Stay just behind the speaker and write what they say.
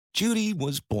Judy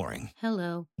was boring.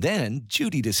 Hello. Then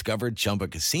Judy discovered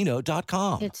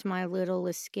ChumbaCasino.com. It's my little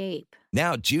escape.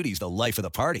 Now Judy's the life of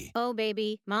the party. Oh,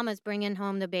 baby, mama's bringing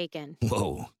home the bacon.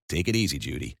 Whoa, take it easy,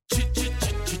 Judy.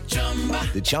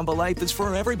 The Chumba life is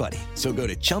for everybody. So go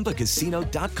to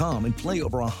ChumbaCasino.com and play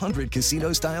over 100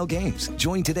 casino-style games.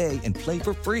 Join today and play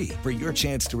for free for your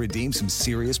chance to redeem some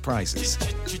serious prizes.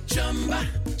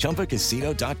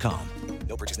 ChumbaCasino.com.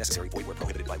 No purchase necessary. Void where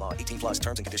prohibited by law. 18+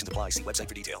 terms and conditions apply. See website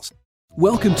for details.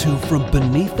 Welcome to From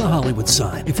Beneath the Hollywood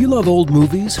Sign. If you love old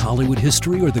movies, Hollywood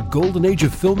history, or the golden age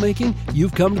of filmmaking,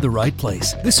 you've come to the right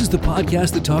place. This is the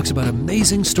podcast that talks about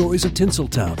amazing stories of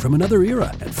Tinseltown from another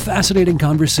era and fascinating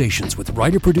conversations with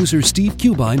writer-producer Steve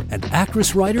Cubine and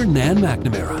actress-writer Nan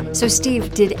McNamara. So,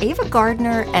 Steve, did Ava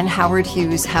Gardner and Howard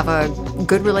Hughes have a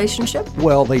good relationship?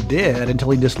 Well, they did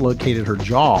until he dislocated her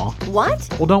jaw. What?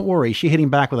 Well, don't worry. She hit him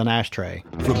back with an ashtray.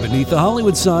 From Beneath the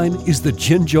Hollywood Sign is the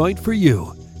gin joint for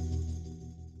you.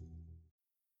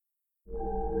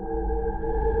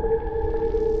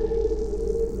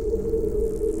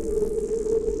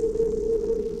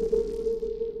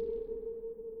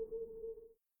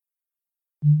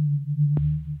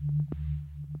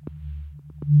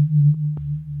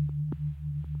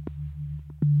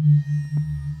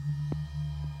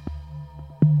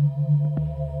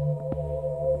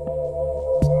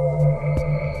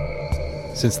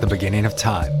 Since the beginning of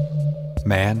time,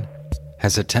 man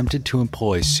has attempted to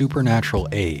employ supernatural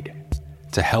aid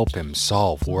to help him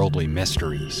solve worldly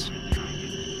mysteries.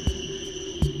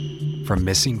 From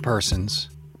missing persons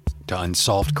to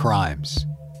unsolved crimes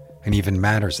and even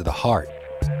matters of the heart,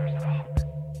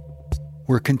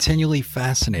 we're continually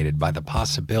fascinated by the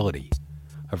possibility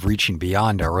of reaching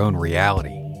beyond our own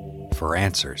reality for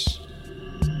answers.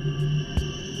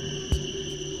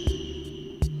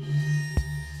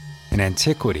 In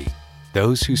antiquity,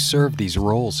 those who served these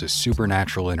roles as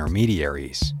supernatural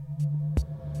intermediaries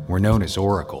were known as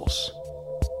oracles.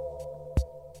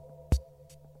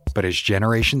 But as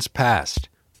generations passed,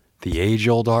 the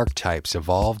age-old archetypes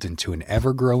evolved into an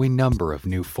ever-growing number of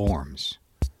new forms,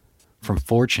 from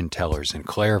fortune tellers and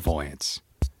clairvoyants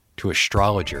to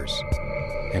astrologers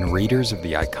and readers of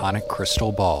the iconic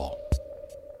crystal ball.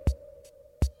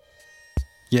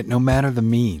 Yet no matter the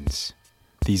means,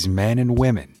 these men and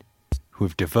women who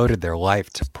have devoted their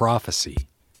life to prophecy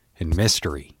and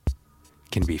mystery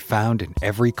can be found in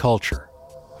every culture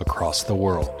across the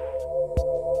world.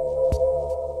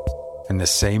 And the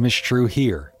same is true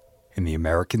here in the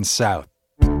American South,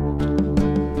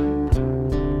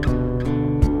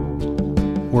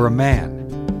 where a man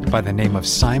by the name of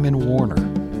Simon Warner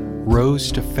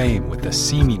rose to fame with the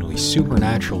seemingly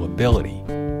supernatural ability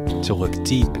to look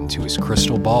deep into his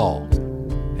crystal ball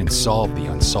and solve the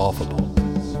unsolvable.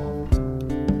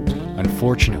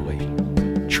 Unfortunately,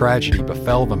 tragedy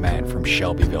befell the man from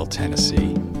Shelbyville,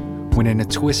 Tennessee, when in a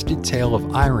twisted tale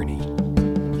of irony,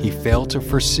 he failed to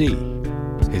foresee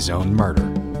his own murder.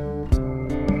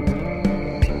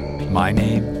 My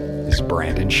name is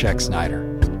Brandon Scheck-Snyder,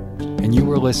 and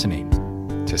you are listening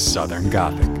to Southern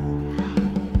Gothic.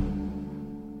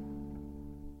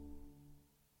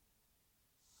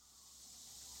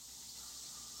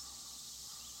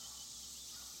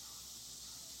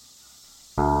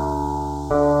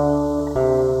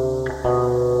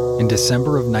 In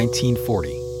December of 1940,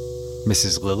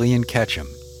 Mrs. Lillian Ketchum,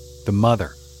 the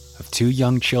mother of 2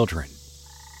 young children,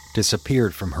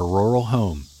 disappeared from her rural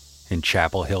home in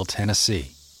Chapel Hill,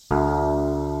 Tennessee. A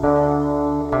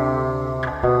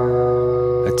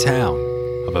town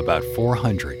of about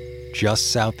 400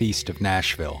 just southeast of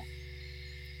Nashville.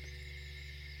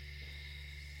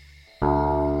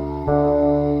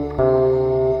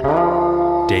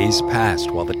 Days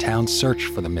passed while the town searched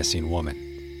for the missing woman,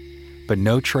 but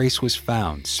no trace was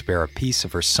found to spare a piece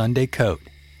of her Sunday coat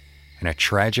and a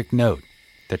tragic note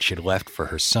that she'd left for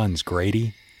her sons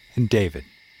Grady and David.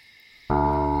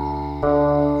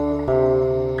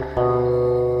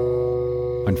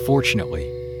 Unfortunately,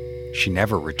 she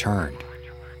never returned.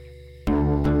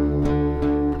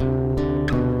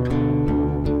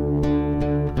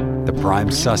 The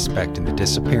prime suspect in the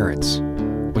disappearance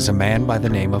was a man by the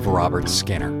name of Robert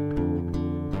Skinner.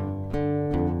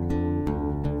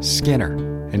 Skinner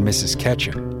and Mrs.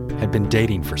 Ketchum had been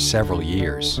dating for several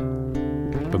years,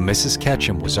 but Mrs.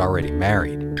 Ketchum was already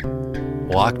married,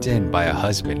 locked in by a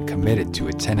husband committed to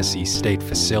a Tennessee state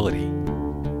facility.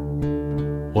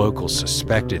 Locals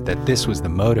suspected that this was the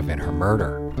motive in her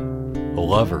murder, a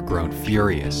lover grown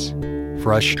furious,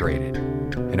 frustrated,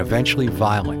 and eventually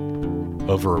violent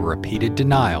over a repeated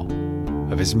denial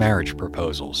of his marriage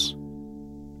proposals.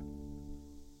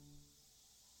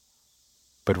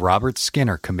 But Robert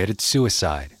Skinner committed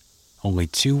suicide only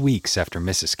 2 weeks after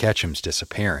Mrs. Ketchum's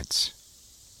disappearance.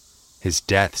 His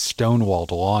death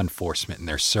stonewalled law enforcement in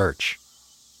their search,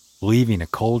 leaving a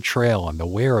cold trail on the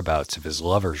whereabouts of his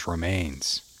lover's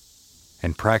remains,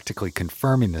 and practically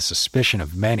confirming the suspicion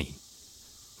of many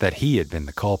that he had been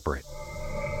the culprit.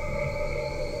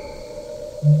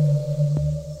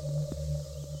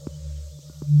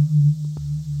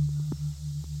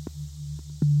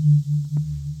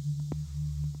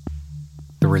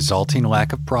 The resulting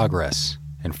lack of progress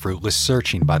and fruitless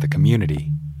searching by the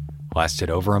community lasted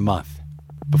over a month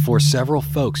before several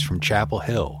folks from Chapel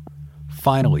Hill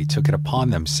finally took it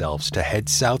upon themselves to head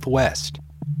southwest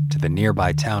to the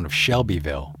nearby town of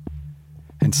Shelbyville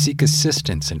and seek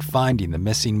assistance in finding the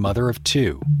missing mother of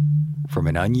two from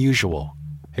an unusual,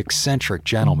 eccentric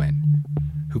gentleman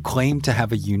who claimed to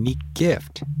have a unique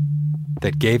gift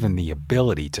that gave him the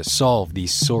ability to solve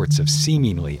these sorts of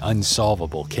seemingly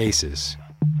unsolvable cases.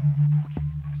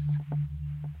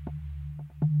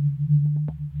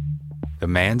 The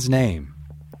man's name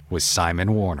was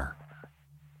Simon Warner.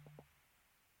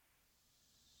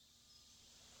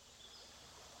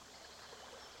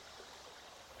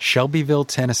 Shelbyville,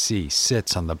 Tennessee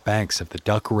sits on the banks of the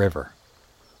Duck River,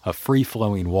 a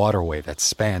free-flowing waterway that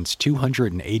spans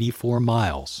 284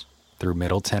 miles through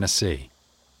Middle Tennessee.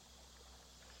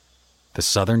 The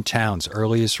southern town's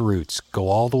earliest roots go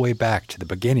all the way back to the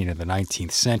beginning of the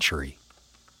 19th century.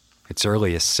 Its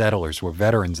earliest settlers were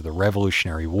veterans of the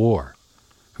Revolutionary War,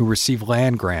 who received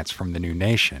land grants from the new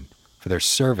nation for their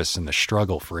service in the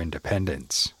struggle for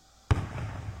independence.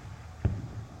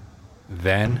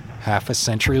 Then, half a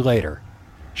century later,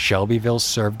 Shelbyville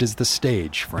served as the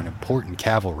stage for an important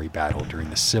cavalry battle during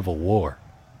the Civil War.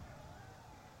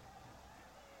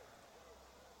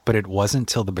 But it wasn't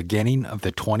till the beginning of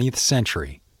the 20th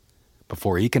century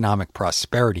before economic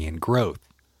prosperity and growth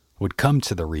would come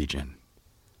to the region,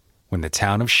 when the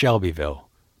town of Shelbyville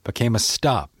became a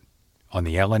stop on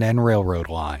the L&N Railroad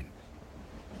line.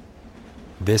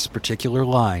 This particular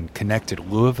line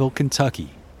connected Louisville,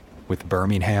 Kentucky with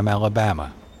Birmingham,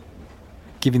 Alabama,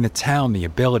 giving the town the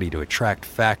ability to attract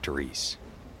factories.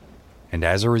 And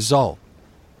as a result,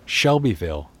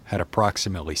 Shelbyville had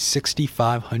approximately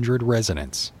 6,500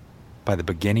 residents by the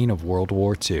beginning of World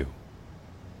War II.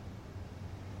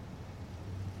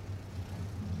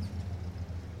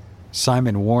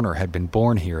 Simon Warner had been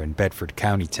born here in Bedford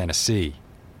County, Tennessee,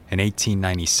 in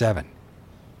 1897,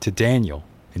 to Daniel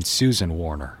and Susan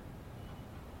Warner.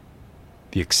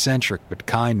 The eccentric but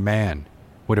kind man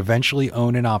would eventually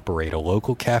own and operate a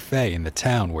local cafe in the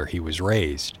town where he was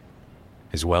raised,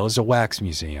 as well as a wax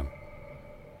museum.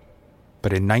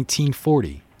 But in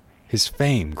 1940, his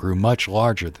fame grew much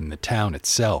larger than the town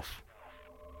itself.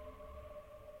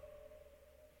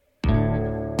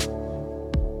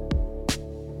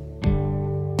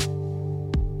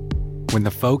 When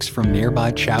the folks from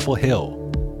nearby Chapel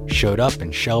Hill showed up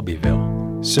in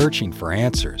Shelbyville, searching for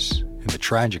answers in the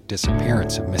tragic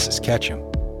disappearance of Mrs. Ketchum,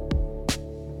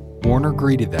 Warner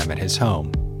greeted them at his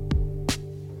home.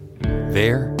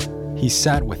 There, he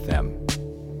sat with them,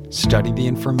 studied the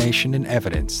information and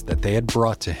evidence that they had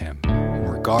brought to him in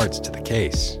regards to the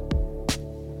case,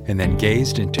 and then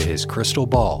gazed into his crystal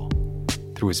ball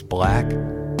through his black,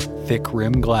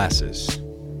 thick-rimmed glasses,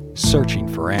 searching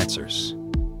for answers.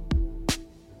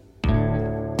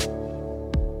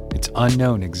 It's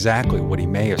unknown exactly what he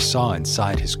may have saw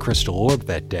inside his crystal orb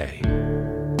that day,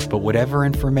 but whatever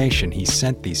information he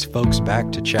sent these folks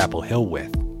back to Chapel Hill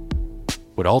with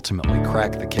would ultimately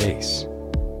crack the case.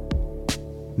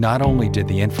 Not only did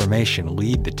the information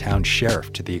lead the town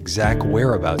sheriff to the exact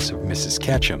whereabouts of Mrs.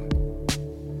 Ketchum,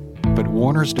 but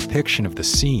Warner's depiction of the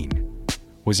scene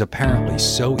was apparently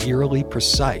so eerily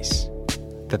precise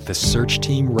that the search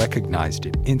team recognized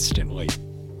it instantly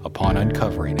upon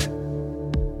uncovering it.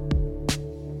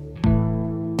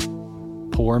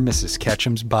 Poor Mrs.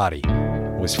 Ketchum's body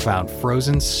was found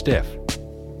frozen stiff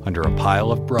under a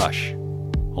pile of brush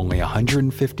only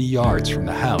 150 yards from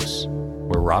the house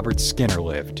where Robert Skinner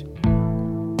lived,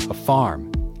 a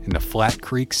farm in the Flat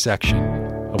Creek section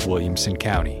of Williamson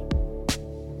County.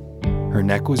 Her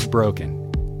neck was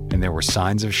broken, and there were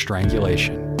signs of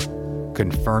strangulation,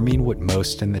 confirming what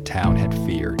most in the town had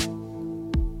feared.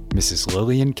 Mrs.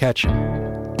 Lillian Ketchum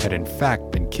had in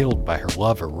fact been killed by her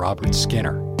lover, Robert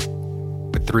Skinner.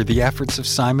 But through the efforts of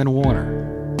Simon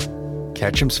Warner,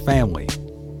 Ketchum's family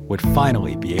would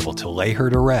finally be able to lay her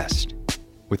to rest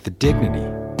with the dignity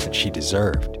that she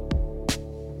deserved.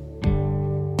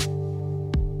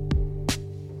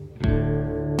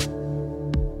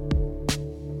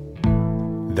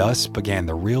 Thus began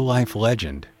the real-life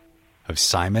legend of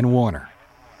Simon Warner,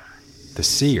 the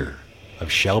Seer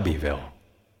of Shelbyville.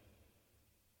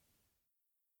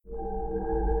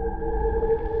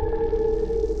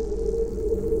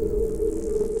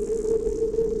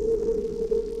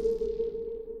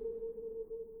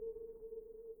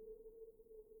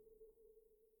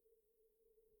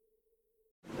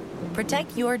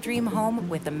 Protect your dream home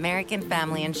with American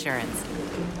Family Insurance.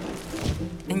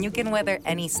 And you can weather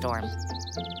any storm.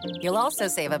 You'll also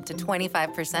save up to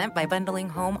 25% by bundling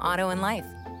home, auto, and life.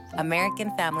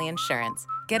 American Family Insurance.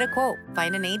 Get a quote.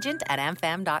 Find an agent at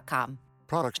amfam.com.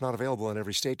 Products not available in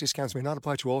every state. Discounts may not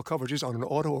apply to all coverages on an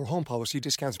auto or home policy.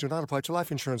 Discounts do not apply to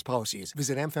life insurance policies.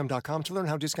 Visit amfam.com to learn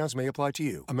how discounts may apply to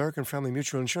you. American Family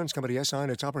Mutual Insurance Company, SI,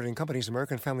 and its operating companies,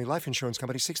 American Family Life Insurance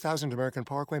Company, 6000 American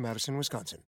Parkway, Madison,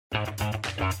 Wisconsin.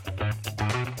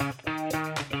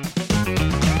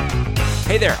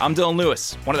 Hey there, I'm Dylan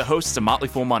Lewis, one of the hosts of Motley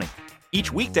Fool Money.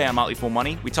 Each weekday on Motley Fool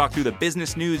Money, we talk through the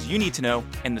business news you need to know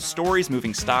and the stories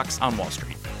moving stocks on Wall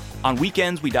Street. On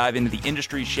weekends, we dive into the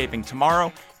industries shaping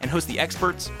tomorrow and host the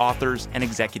experts, authors, and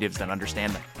executives that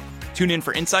understand them. Tune in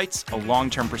for insights, a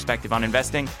long-term perspective on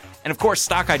investing, and of course,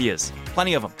 stock ideas.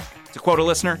 Plenty of them. To quote a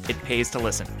listener, it pays to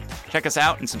listen. Check us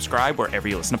out and subscribe wherever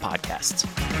you listen to podcasts.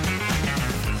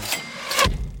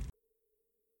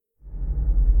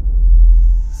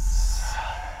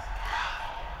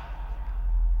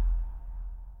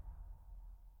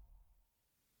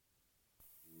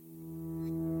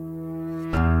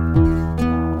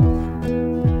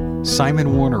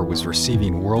 Simon Warner was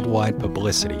receiving worldwide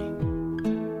publicity,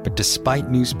 but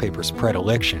despite newspapers'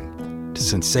 predilection to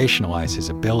sensationalize his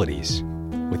abilities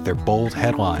with their bold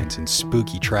headlines and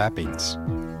spooky trappings,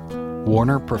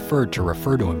 Warner preferred to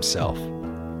refer to himself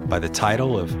by the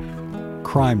title of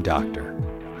Crime Doctor.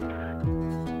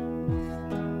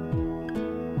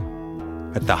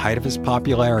 At the height of his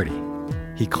popularity,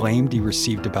 he claimed he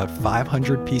received about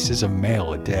 500 pieces of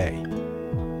mail a day.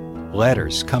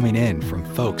 Letters coming in from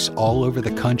folks all over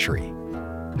the country,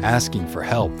 asking for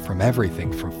help from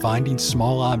everything from finding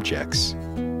small objects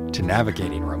to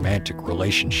navigating romantic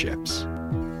relationships.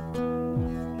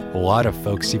 A lot of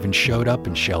folks even showed up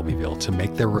in Shelbyville to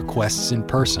make their requests in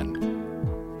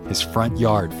person. His front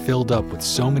yard filled up with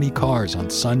so many cars on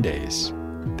Sundays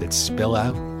that spill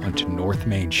out onto North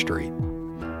Main Street.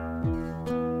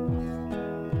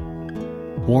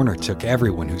 Warner took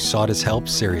everyone who sought his help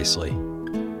seriously,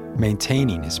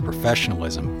 maintaining his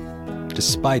professionalism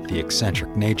despite the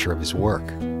eccentric nature of his work.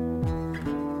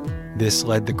 This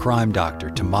led the Crime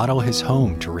Doctor to model his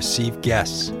home to receive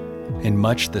guests in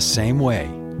much the same way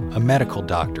a medical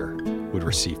doctor would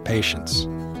receive patients.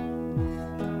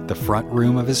 The front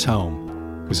room of his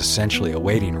home was essentially a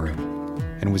waiting room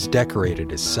and was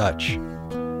decorated as such.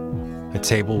 A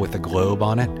table with a globe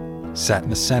on it sat in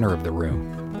the center of the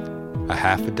room. A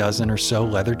half a dozen or so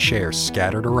leather chairs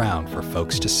scattered around for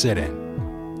folks to sit in.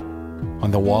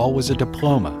 On the wall was a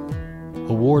diploma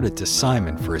awarded to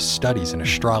Simon for his studies in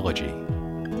astrology,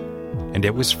 and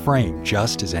it was framed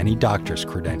just as any doctor's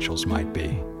credentials might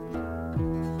be.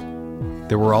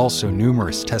 There were also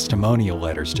numerous testimonial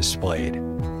letters displayed.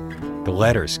 The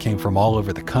letters came from all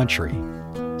over the country,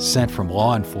 sent from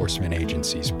law enforcement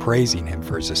agencies praising him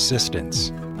for his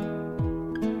assistance.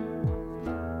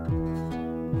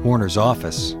 Warner's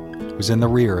office was in the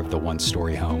rear of the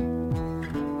one-story home.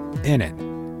 In it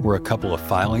were a couple of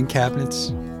filing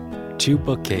cabinets, 2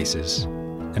 bookcases,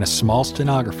 and a small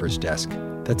stenographer's desk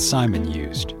that Simon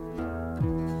used.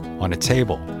 On a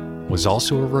table was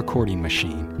also a recording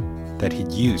machine that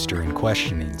he'd used during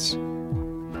questionings.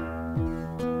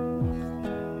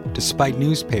 Despite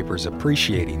newspapers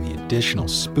appreciating the additional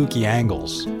spooky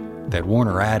angles that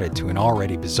Warner added to an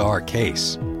already bizarre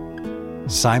case,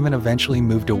 Simon eventually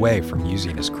moved away from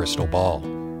using his crystal ball,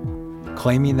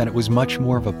 claiming that it was much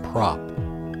more of a prop,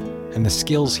 and the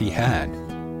skills he had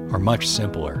are much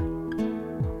simpler.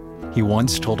 He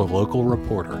once told a local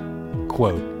reporter,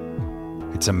 quote,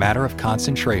 "It's a matter of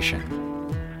concentration.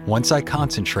 Once I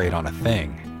concentrate on a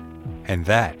thing, and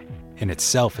that in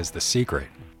itself is the secret,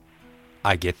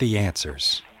 I get the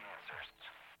answers."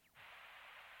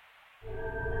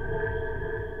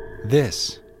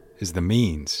 This is the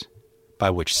means by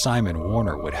which Simon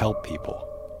Warner would help people.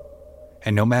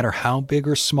 And no matter how big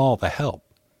or small the help,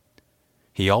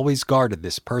 he always guarded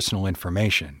this personal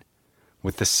information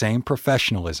with the same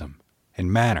professionalism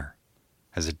and manner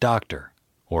as a doctor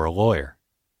or a lawyer.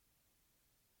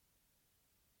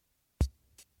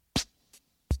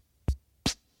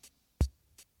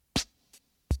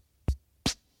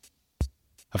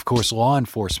 Of course, law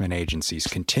enforcement agencies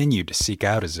continued to seek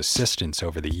out his assistance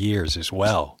over the years as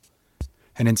well.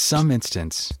 And in some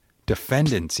instances,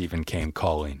 defendants even came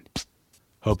calling,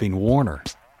 hoping Warner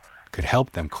could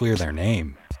help them clear their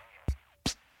name.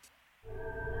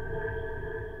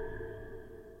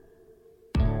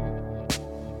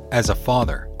 As a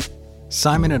father,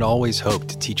 Simon had always hoped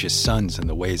to teach his sons in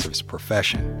the ways of his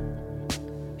profession.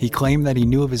 He claimed that he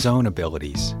knew of his own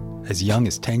abilities as young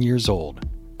as 10 years old,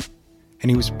 and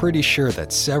he was pretty sure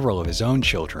that several of his own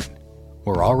children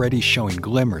were already showing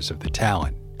glimmers of the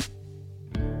talent.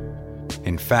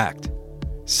 In fact,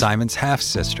 Simon's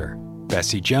half-sister,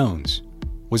 Bessie Jones,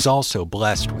 was also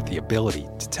blessed with the ability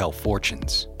to tell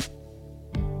fortunes.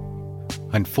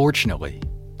 Unfortunately,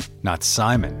 not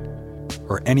Simon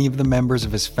or any of the members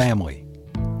of his family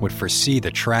would foresee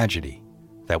the tragedy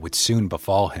that would soon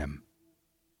befall him.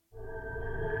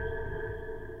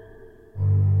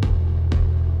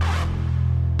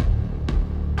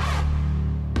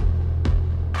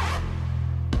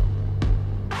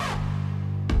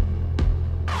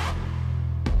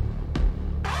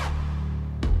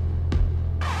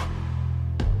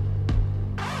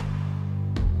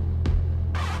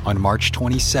 On March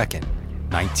 22,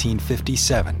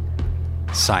 1957,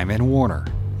 Simon Warner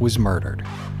was murdered.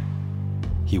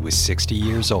 He was 60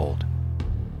 years old.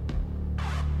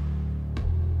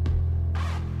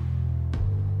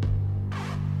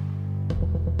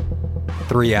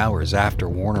 Three hours after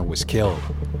Warner was killed,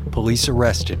 police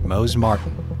arrested Mose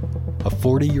Martin, a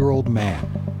 40-year-old man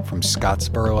from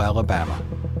Scottsboro, Alabama.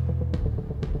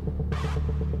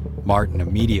 Martin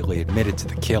immediately admitted to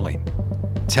the killing,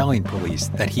 telling police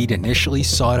that he'd initially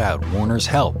sought out Warner's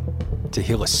help to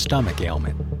heal a stomach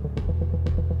ailment.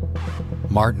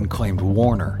 Martin claimed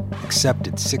Warner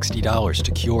accepted $60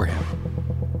 to cure him,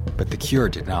 but the cure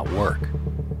did not work.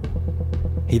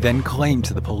 He then claimed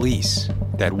to the police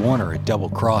that Warner had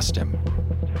double-crossed him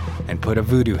and put a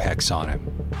voodoo hex on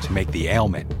him to make the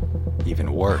ailment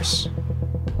even worse.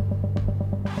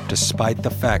 Despite the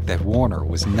fact that Warner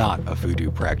was not a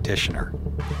voodoo practitioner,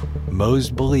 Mose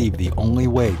believed the only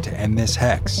way to end this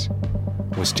hex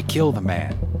was to kill the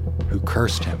man who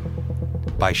cursed him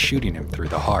by shooting him through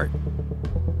the heart.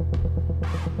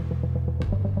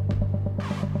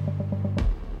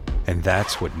 And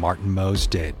that's what Martin Mose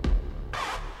did.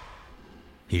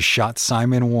 He shot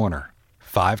Simon Warner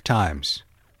 5 times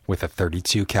with a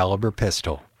 .32 caliber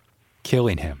pistol,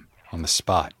 killing him on the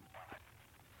spot.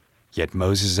 Yet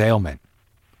Mose's ailment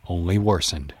only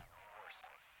worsened.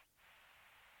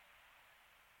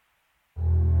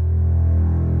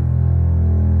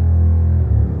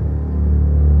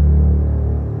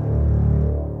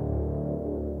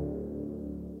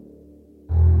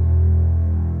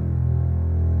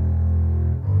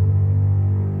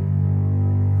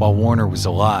 While Warner was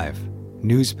alive,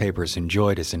 newspapers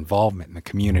enjoyed his involvement in the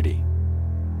community,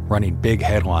 running big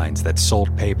headlines that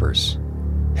sold papers.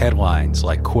 Headlines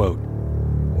like, quote,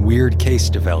 "Weird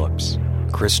case develops.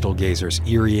 Crystal gazer's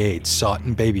eerie aid sought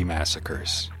in baby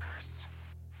massacres."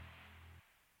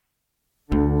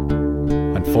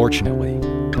 Unfortunately,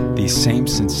 these same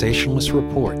sensationalist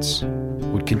reports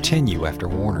would continue after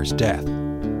Warner's death,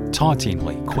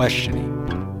 tauntingly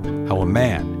questioning how a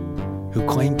man who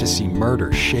claimed to see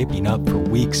murder shaping up for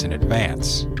weeks in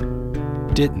advance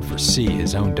didn't foresee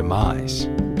his own demise.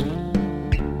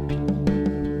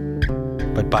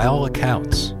 But by all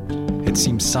accounts, it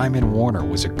seems Simon Warner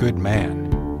was a good man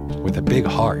with a big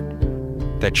heart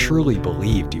that truly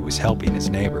believed he was helping his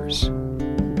neighbors.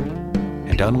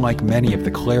 And unlike many of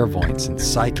the clairvoyants and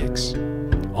psychics,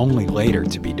 only later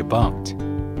to be debunked,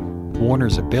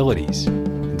 Warner's abilities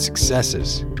and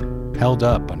successes held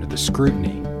up under the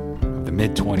scrutiny of the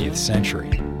mid-20th century.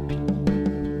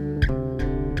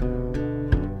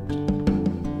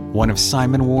 One of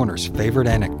Simon Warner's favorite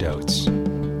anecdotes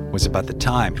was about the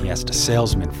time he asked a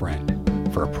salesman friend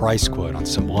for a price quote on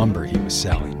some lumber he was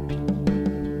selling.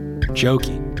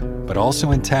 Joking, but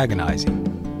also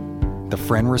antagonizing, the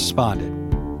friend responded,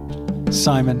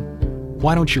 "Simon,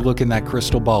 why don't you look in that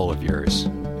crystal ball of yours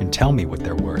and tell me what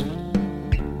they're worth?"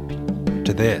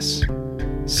 To this,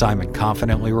 Simon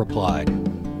confidently replied,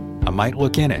 "I might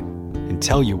look in it and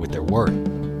tell you what they're worth,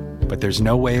 but there's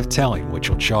no way of telling what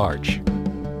you'll charge."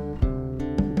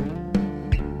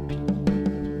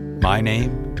 My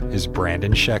name is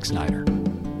Brandon Schexnayder,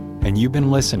 and you've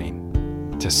been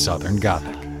listening to Southern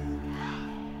Gothic.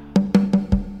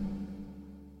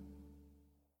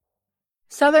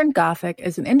 Southern Gothic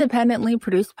is an independently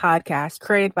produced podcast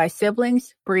created by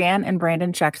siblings Brianne and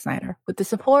Brandon Schexnayder with the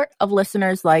support of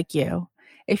listeners like you.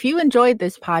 If you enjoyed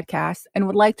this podcast and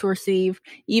would like to receive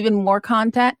even more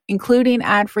content, including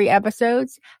ad-free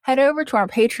episodes, head over to our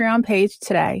Patreon page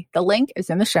today. The link is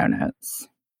in the show notes.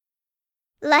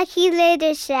 Lucky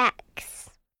Little Shacks.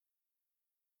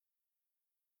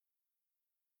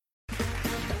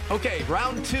 Okay,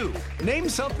 round two. Name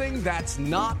something that's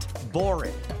not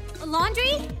boring. A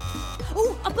laundry?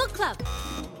 Ooh, a book club.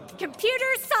 Computer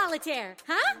solitaire,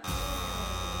 huh?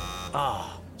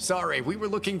 Ah, oh, sorry, we were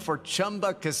looking for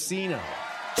Chumba Casino.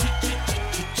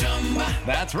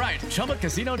 That's right,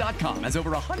 ChumbaCasino.com has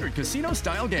over 100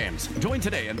 casino-style games. Join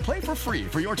today and play for free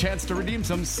for your chance to redeem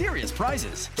some serious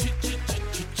prizes.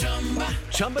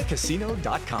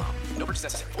 ChumbaCasino.com. No purchase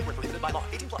necessary. Void where prohibited by law.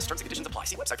 18+. Terms and conditions apply.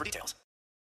 See website for details.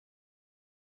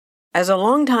 As a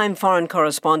longtime foreign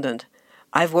correspondent,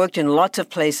 I've worked in lots of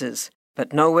places,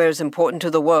 but nowhere as important to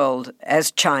the world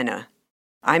as China.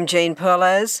 I'm Jane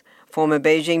Perlez, former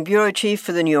Beijing bureau chief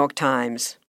for the New York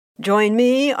Times. Join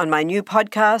me on my new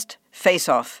podcast, Face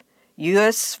Off,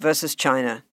 U.S. versus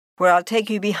China, where I'll take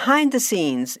you behind the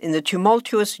scenes in the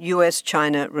tumultuous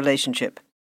U.S.-China relationship.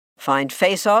 Find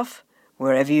Face Off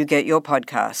wherever you get your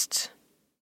podcasts.